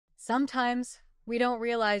Sometimes we don't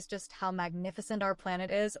realize just how magnificent our planet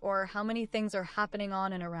is or how many things are happening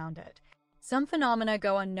on and around it. Some phenomena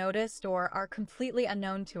go unnoticed or are completely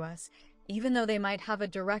unknown to us, even though they might have a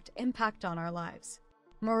direct impact on our lives.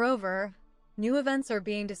 Moreover, new events are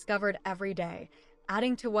being discovered every day,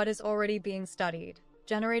 adding to what is already being studied,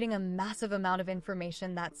 generating a massive amount of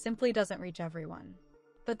information that simply doesn't reach everyone.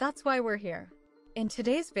 But that's why we're here. In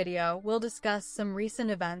today's video, we'll discuss some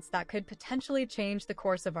recent events that could potentially change the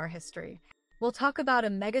course of our history. We'll talk about a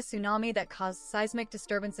mega tsunami that caused seismic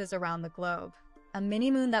disturbances around the globe, a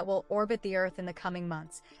mini-moon that will orbit the Earth in the coming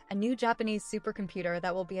months, a new Japanese supercomputer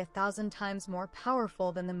that will be 1,000 times more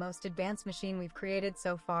powerful than the most advanced machine we've created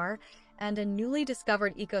so far, and a newly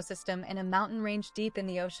discovered ecosystem in a mountain range deep in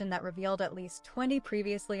the ocean that revealed at least 20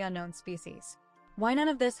 previously unknown species. Why none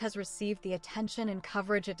of this has received the attention and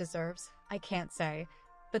coverage it deserves, I can't say,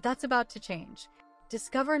 but that's about to change.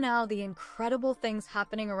 Discover now the incredible things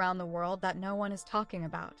happening around the world that no one is talking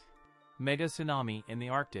about. Mega tsunami in the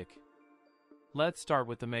Arctic. Let's start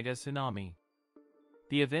with the mega tsunami.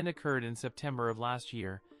 The event occurred in September of last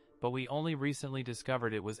year, but we only recently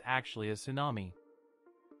discovered it was actually a tsunami.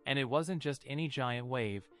 And it wasn't just any giant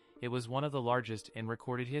wave, it was one of the largest in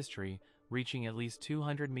recorded history, reaching at least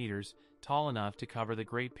 200 meters, tall enough to cover the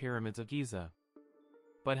Great Pyramids of Giza.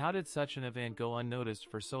 But how did such an event go unnoticed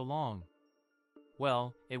for so long?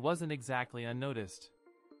 Well, it wasn't exactly unnoticed.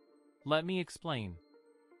 Let me explain.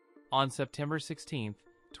 On September 16,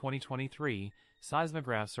 2023,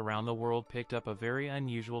 seismographs around the world picked up a very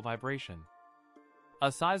unusual vibration.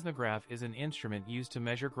 A seismograph is an instrument used to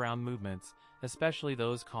measure ground movements, especially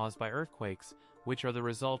those caused by earthquakes, which are the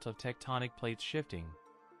result of tectonic plates shifting.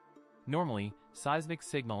 Normally, seismic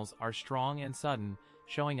signals are strong and sudden,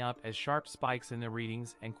 showing up as sharp spikes in the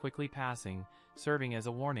readings and quickly passing, serving as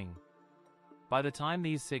a warning. By the time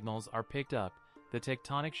these signals are picked up, the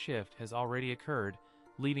tectonic shift has already occurred,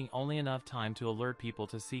 leaving only enough time to alert people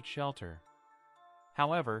to seek shelter.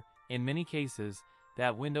 However, in many cases,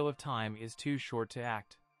 that window of time is too short to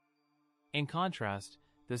act. In contrast,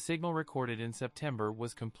 the signal recorded in September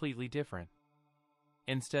was completely different.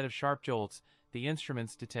 Instead of sharp jolts, the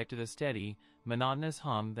instruments detected a steady, monotonous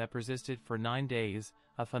hum that persisted for 9 days,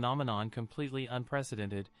 a phenomenon completely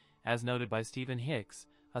unprecedented, as noted by Stephen Hicks,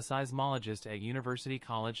 a seismologist at University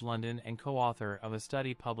College London and co-author of a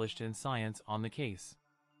study published in Science on the case.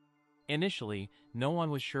 Initially, no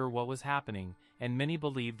one was sure what was happening, and many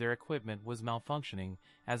believed their equipment was malfunctioning,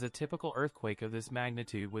 as a typical earthquake of this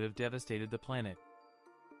magnitude would have devastated the planet.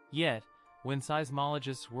 Yet, when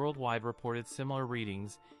seismologists worldwide reported similar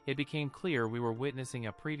readings, it became clear we were witnessing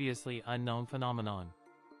a previously unknown phenomenon.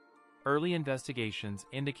 Early investigations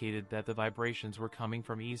indicated that the vibrations were coming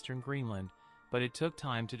from eastern Greenland, but it took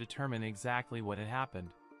time to determine exactly what had happened.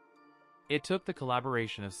 It took the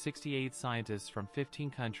collaboration of 68 scientists from 15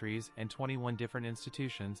 countries and 21 different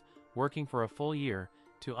institutions, working for a full year,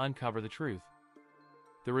 to uncover the truth.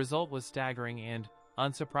 The result was staggering and,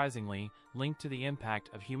 unsurprisingly, linked to the impact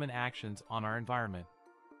of human actions on our environment.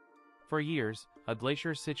 For years, a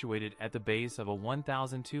glacier situated at the base of a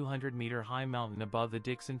 1,200-meter high mountain above the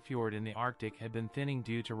Dixon Fjord in the Arctic had been thinning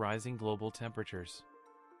due to rising global temperatures.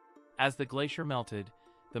 As the glacier melted,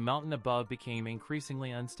 the mountain above became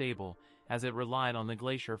increasingly unstable, as it relied on the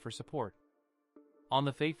glacier for support. On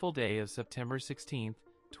the fateful day of September 16,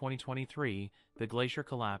 2023, the glacier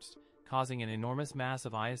collapsed, causing an enormous mass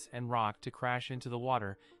of ice and rock to crash into the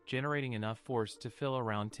water, generating enough force to fill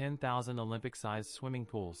around 10,000 Olympic-sized swimming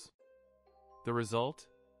pools. The result?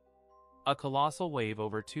 A colossal wave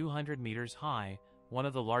over 200 meters high, one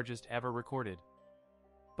of the largest ever recorded.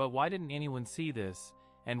 But why didn't anyone see this,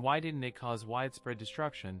 and why didn't it cause widespread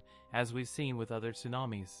destruction, as we've seen with other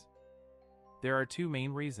tsunamis? There are two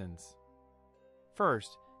main reasons.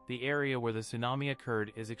 First, the area where the tsunami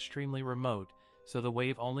occurred is extremely remote, so the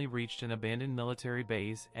wave only reached an abandoned military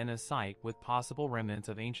base and a site with possible remnants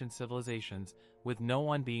of ancient civilizations, with no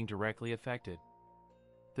one being directly affected.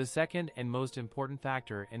 The second and most important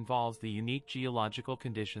factor involves the unique geological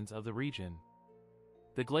conditions of the region.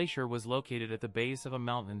 The glacier was located at the base of a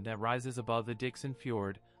mountain that rises above the Dixon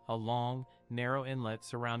Fjord, a long, narrow inlet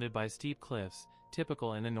surrounded by steep cliffs,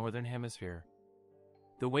 typical in the northern hemisphere.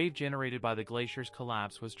 The wave generated by the glacier's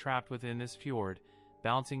collapse was trapped within this fjord,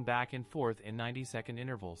 bouncing back and forth in 90-second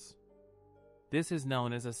intervals. This is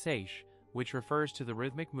known as a seiche, which refers to the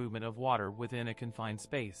rhythmic movement of water within a confined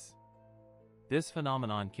space. This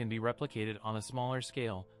phenomenon can be replicated on a smaller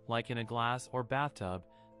scale, like in a glass or bathtub,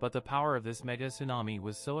 but the power of this mega tsunami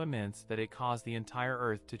was so immense that it caused the entire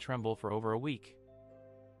Earth to tremble for over a week.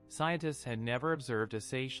 Scientists had never observed a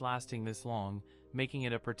seiche lasting this long, making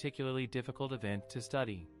it a particularly difficult event to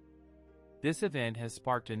study. This event has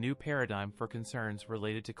sparked a new paradigm for concerns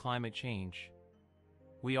related to climate change.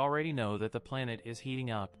 We already know that the planet is heating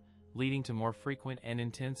up, leading to more frequent and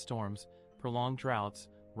intense storms, prolonged droughts,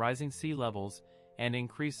 rising sea levels, and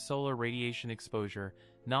increased solar radiation exposure,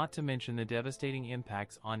 not to mention the devastating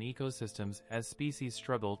impacts on ecosystems as species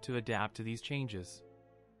struggle to adapt to these changes.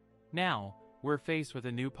 Now, we're faced with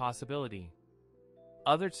a new possibility.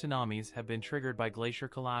 Other tsunamis have been triggered by glacier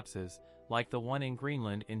collapses, like the one in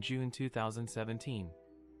Greenland in June 2017.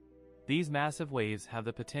 These massive waves have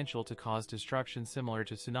the potential to cause destruction similar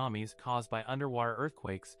to tsunamis caused by underwater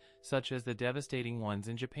earthquakes, such as the devastating ones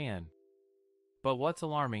in Japan. But what's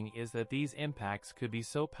alarming is that these impacts could be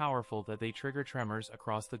so powerful that they trigger tremors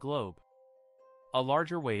across the globe. A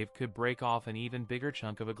larger wave could break off an even bigger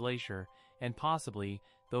chunk of a glacier, and possibly,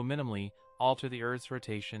 though minimally, alter the Earth's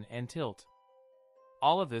rotation and tilt.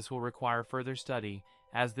 All of this will require further study,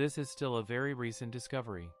 as this is still a very recent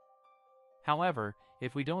discovery. However,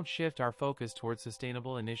 if we don't shift our focus towards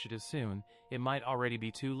sustainable initiatives soon, it might already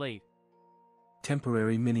be too late.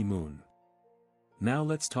 Temporary mini-moon. Now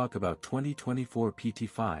let's talk about 2024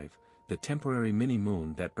 PT5, the temporary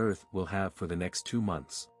mini-moon that Earth will have for the next 2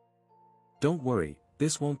 months. Don't worry,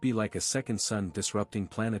 this won't be like a second sun disrupting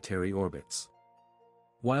planetary orbits.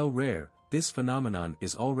 While rare, this phenomenon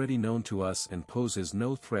is already known to us and poses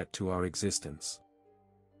no threat to our existence.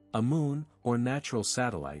 A moon, or natural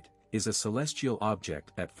satellite, is a celestial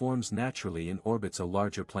object that forms naturally and orbits a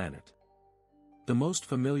larger planet. The most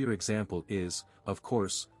familiar example is, of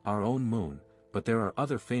course, our own moon, but there are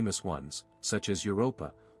other famous ones, such as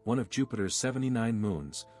Europa, one of Jupiter's 79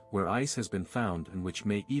 moons, where ice has been found and which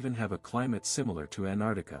may even have a climate similar to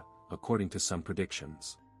Antarctica, according to some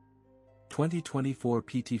predictions. 2024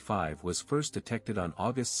 PT5 was first detected on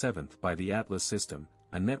August 7 by the Atlas system,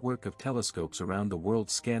 a network of telescopes around the world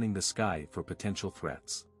scanning the sky for potential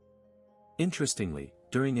threats. Interestingly,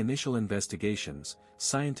 during initial investigations,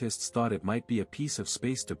 scientists thought it might be a piece of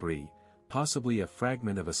space debris, possibly a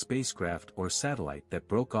fragment of a spacecraft or satellite that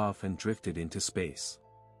broke off and drifted into space.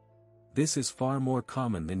 This is far more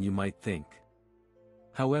common than you might think.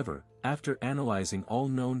 However, after analyzing all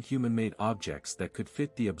known human-made objects that could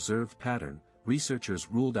fit the observed pattern, researchers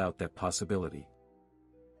ruled out that possibility.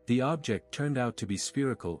 The object turned out to be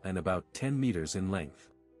spherical and about 10 meters in length.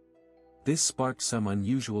 This sparked some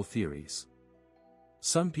unusual theories.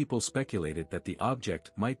 Some people speculated that the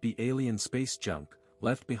object might be alien space junk,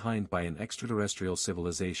 left behind by an extraterrestrial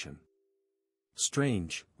civilization.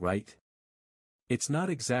 Strange, right? It's not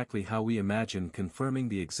exactly how we imagine confirming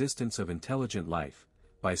the existence of intelligent life,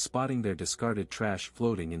 by spotting their discarded trash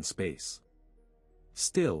floating in space.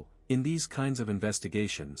 Still, in these kinds of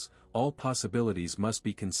investigations, all possibilities must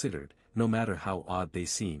be considered, no matter how odd they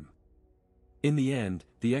seem. In the end,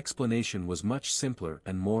 the explanation was much simpler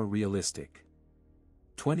and more realistic.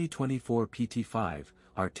 2024 PT5,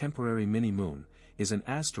 our temporary mini-moon, is an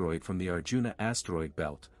asteroid from the Arjuna asteroid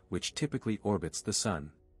belt, which typically orbits the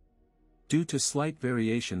Sun. Due to slight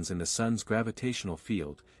variations in the Sun's gravitational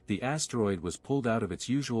field, the asteroid was pulled out of its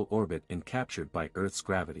usual orbit and captured by Earth's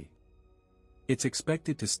gravity. It's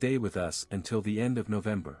expected to stay with us until the end of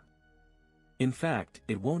November. In fact,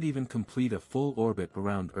 it won't even complete a full orbit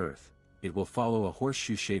around Earth, it will follow a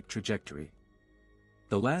horseshoe-shaped trajectory.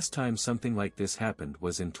 The last time something like this happened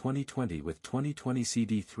was in 2020 with 2020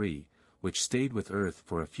 CD3, which stayed with Earth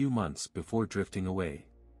for a few months before drifting away.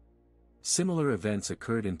 Similar events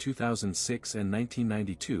occurred in 2006 and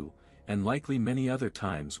 1992, and likely many other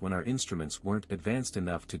times when our instruments weren't advanced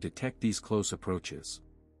enough to detect these close approaches.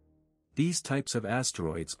 These types of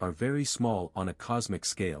asteroids are very small on a cosmic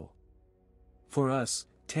scale. For us,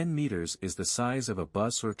 10 meters is the size of a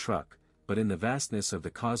bus or truck, but in the vastness of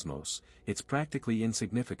the cosmos, it's practically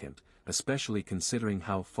insignificant, especially considering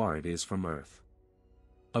how far it is from Earth.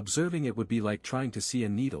 Observing it would be like trying to see a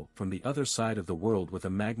needle from the other side of the world with a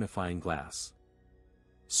magnifying glass.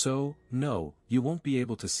 So, no, you won't be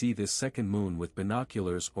able to see this second moon with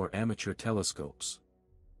binoculars or amateur telescopes.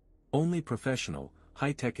 Only professional,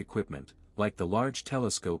 high-tech equipment, like the large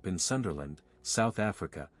telescope in Sunderland, South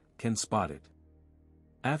Africa, can spot it.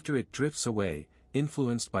 After it drifts away,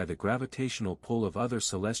 influenced by the gravitational pull of other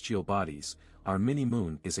celestial bodies, our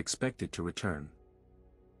mini-moon is expected to return.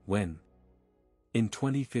 When? In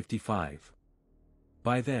 2055.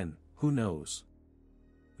 By then, who knows?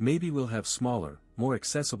 Maybe we'll have smaller, more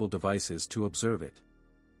accessible devices to observe it.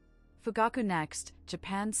 Fugaku Next,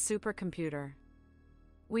 Japan's supercomputer.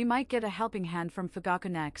 We might get a helping hand from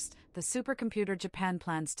Fugaku Next, the supercomputer Japan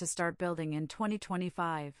plans to start building in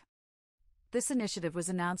 2025. This initiative was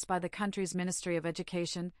announced by the country's Ministry of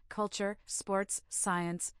Education, Culture, Sports,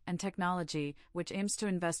 Science, and Technology, which aims to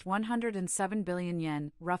invest 107 billion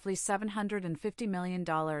yen, roughly $750 million,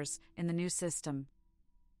 in the new system.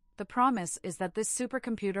 The promise is that this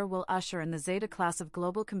supercomputer will usher in the Zeta class of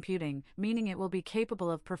global computing, meaning it will be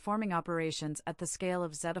capable of performing operations at the scale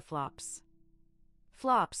of zettaflops.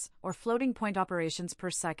 Flops, or floating point operations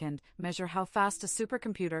per second, measure how fast a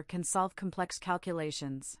supercomputer can solve complex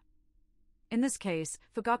calculations. In this case,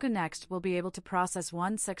 Fugaku Next will be able to process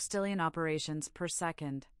 1 sextillion operations per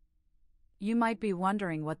second. You might be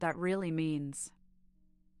wondering what that really means.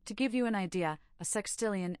 To give you an idea, a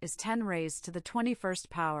sextillion is 10 raised to the 21st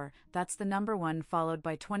power, that's the number 1 followed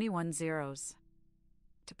by 21 zeros.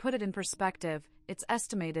 To put it in perspective, it's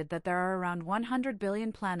estimated that there are around 100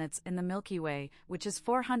 billion planets in the Milky Way, which is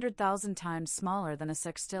 400,000 times smaller than a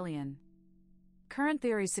sextillion. Current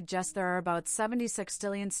theory suggests there are about 70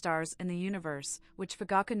 sextillion stars in the universe, which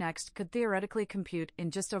Fugaku Next could theoretically compute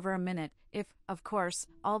in just over a minute, if, of course,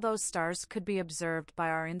 all those stars could be observed by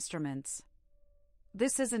our instruments.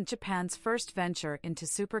 This isn't Japan's first venture into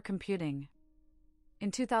supercomputing.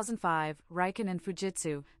 In 2005, Riken and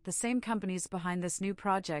Fujitsu, the same companies behind this new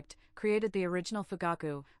project, created the original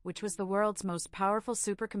Fugaku, which was the world's most powerful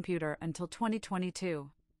supercomputer until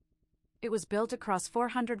 2022. It was built across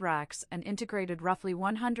 400 racks and integrated roughly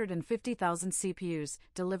 150,000 CPUs,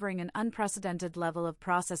 delivering an unprecedented level of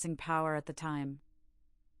processing power at the time.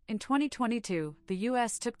 In 2022, the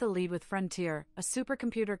US took the lead with Frontier, a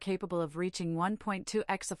supercomputer capable of reaching 1.2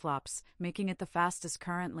 exaflops, making it the fastest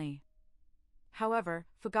currently. However,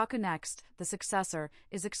 Fugaku Next, the successor,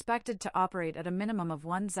 is expected to operate at a minimum of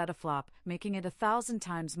 1 zettaflop, making it 1,000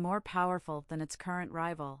 times more powerful than its current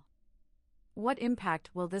rival. What impact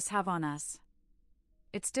will this have on us?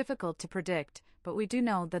 It's difficult to predict, but we do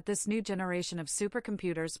know that this new generation of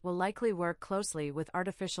supercomputers will likely work closely with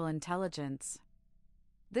artificial intelligence.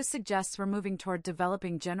 This suggests we're moving toward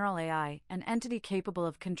developing general AI, an entity capable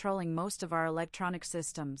of controlling most of our electronic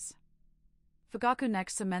systems. Fugaku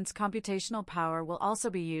Next's immense computational power will also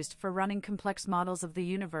be used for running complex models of the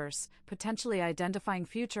universe, potentially identifying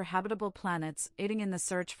future habitable planets, aiding in the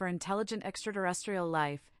search for intelligent extraterrestrial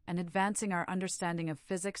life, and advancing our understanding of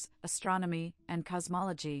physics, astronomy, and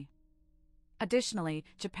cosmology. Additionally,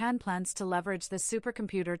 Japan plans to leverage this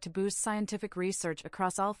supercomputer to boost scientific research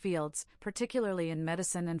across all fields, particularly in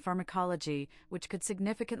medicine and pharmacology, which could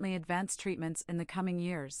significantly advance treatments in the coming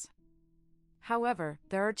years. However,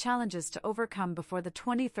 there are challenges to overcome before the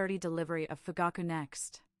 2030 delivery of Fugaku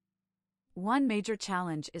Next. One major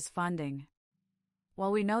challenge is funding.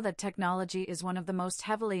 While we know that technology is one of the most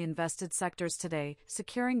heavily invested sectors today,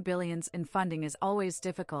 securing billions in funding is always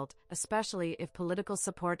difficult, especially if political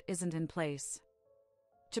support isn't in place.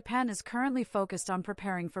 Japan is currently focused on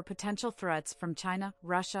preparing for potential threats from China,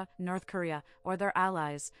 Russia, North Korea, or their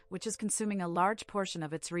allies, which is consuming a large portion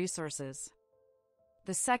of its resources.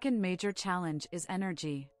 The second major challenge is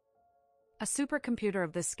energy. A supercomputer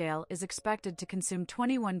of this scale is expected to consume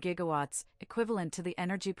 21 gigawatts, equivalent to the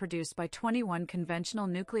energy produced by 21 conventional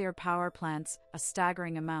nuclear power plants, a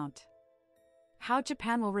staggering amount. How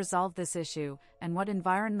Japan will resolve this issue, and what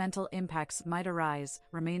environmental impacts might arise,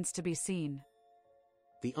 remains to be seen.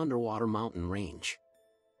 The underwater mountain range.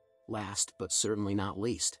 Last but certainly not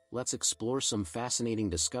least, let's explore some fascinating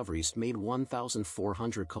discoveries made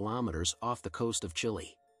 1,400 kilometers off the coast of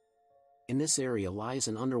Chile. In this area lies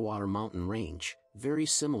an underwater mountain range, very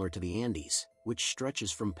similar to the Andes, which stretches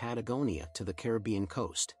from Patagonia to the Caribbean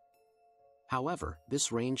coast. However,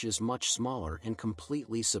 this range is much smaller and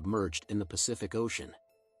completely submerged in the Pacific Ocean.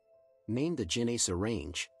 Named the Ginasa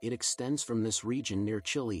Range, it extends from this region near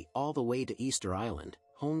Chile all the way to Easter Island,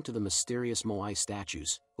 home to the mysterious Moai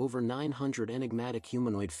statues, over 900 enigmatic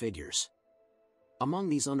humanoid figures. Among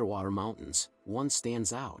these underwater mountains, one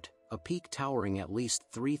stands out, a peak towering at least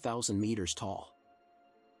 3,000 meters tall.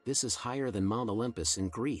 This is higher than Mount Olympus in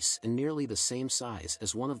Greece and nearly the same size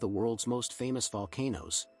as one of the world's most famous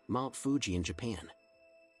volcanoes, Mount Fuji in Japan.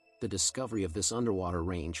 The discovery of this underwater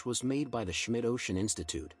range was made by the Schmidt Ocean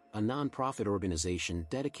Institute, a non-profit organization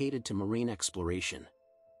dedicated to marine exploration.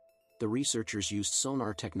 The researchers used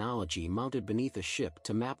sonar technology mounted beneath a ship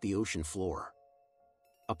to map the ocean floor.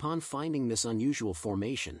 Upon finding this unusual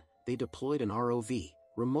formation, they deployed an ROV,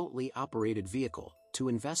 remotely operated vehicle, to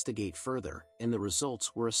investigate further, and the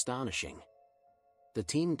results were astonishing. The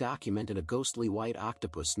team documented a ghostly white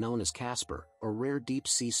octopus known as Casper, a rare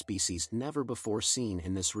deep-sea species never before seen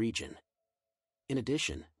in this region. In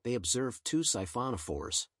addition, they observed 2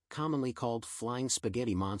 siphonophores, commonly called flying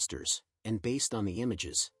spaghetti monsters, and based on the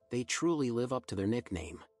images, they truly live up to their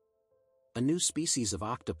nickname. A new species of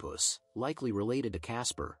octopus, likely related to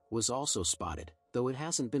Casper, was also spotted, though it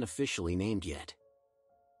hasn't been officially named yet.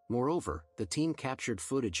 Moreover, the team captured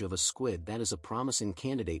footage of a squid that is a promising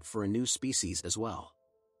candidate for a new species as well.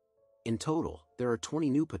 In total, there are 20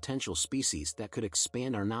 new potential species that could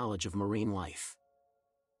expand our knowledge of marine life.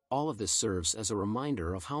 All of this serves as a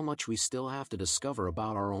reminder of how much we still have to discover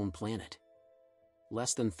about our own planet.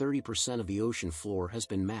 Less than 30% of the ocean floor has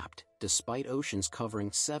been mapped, despite oceans covering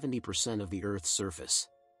 70% of the Earth's surface.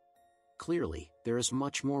 Clearly, there is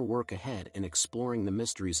much more work ahead in exploring the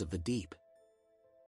mysteries of the deep.